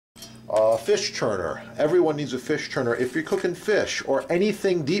Fish turner. Everyone needs a fish turner if you're cooking fish or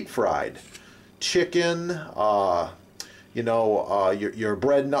anything deep fried. Chicken, you're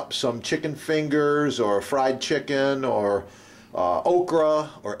breading up some chicken fingers or fried chicken or okra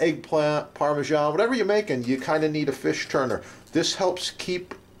or eggplant, parmesan, whatever you're making, you kind of need a fish turner. This helps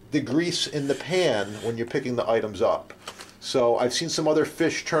keep the grease in the pan when you're picking the items up. So I've seen some other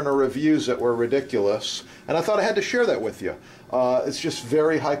fish turner reviews that were ridiculous, and I thought I had to share that with you. It's just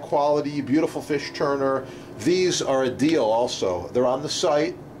very high quality, beautiful fish turner. These are a deal also. They're on the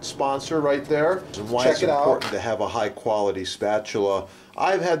site, sponsor right there. And why it's important to have a high quality spatula.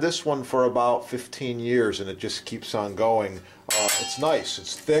 I've had this one for about 15 years and it just keeps on going. It's nice,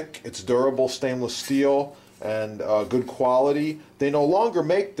 it's thick, it's durable stainless steel, and good quality. They no longer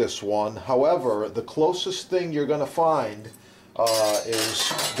make this one. However, the closest thing you're going to find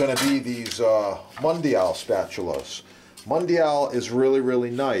is going to be these Mundial spatulas. Mundial is really,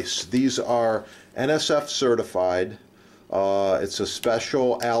 really nice. These are NSF certified. It's a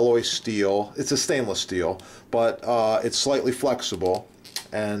special alloy steel. It's a stainless steel, but it's slightly flexible,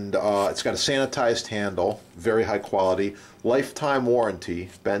 and it's got a sanitized handle, very high quality, lifetime warranty,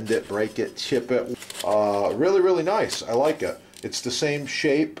 bend it, break it, chip it. Really, really nice. I like it. It's the same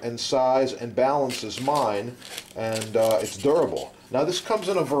shape and size and balance as mine, and it's durable. Now this comes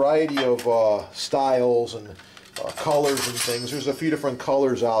in a variety of styles and colors and things. There's a few different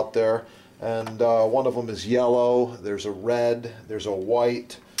colors out there, and one of them is yellow, there's a red, there's a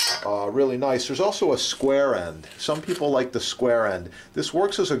white. Really nice. There's also a square end. Some people like the square end. This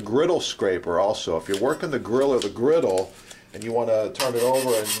works as a griddle scraper also. If you're working the grill or the griddle and you want to turn it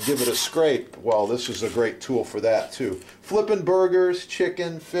over and give it a scrape, well, this is a great tool for that too. Flipping burgers,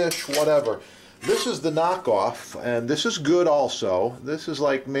 chicken, fish, whatever. This is the knockoff, and this is good also. This is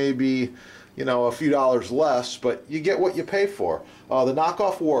like maybe, you know, a few dollars less, but you get what you pay for. The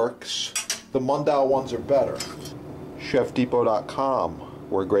knockoff works. The Mundial ones are better. ChefDepot.com,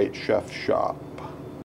 where great chefs shop.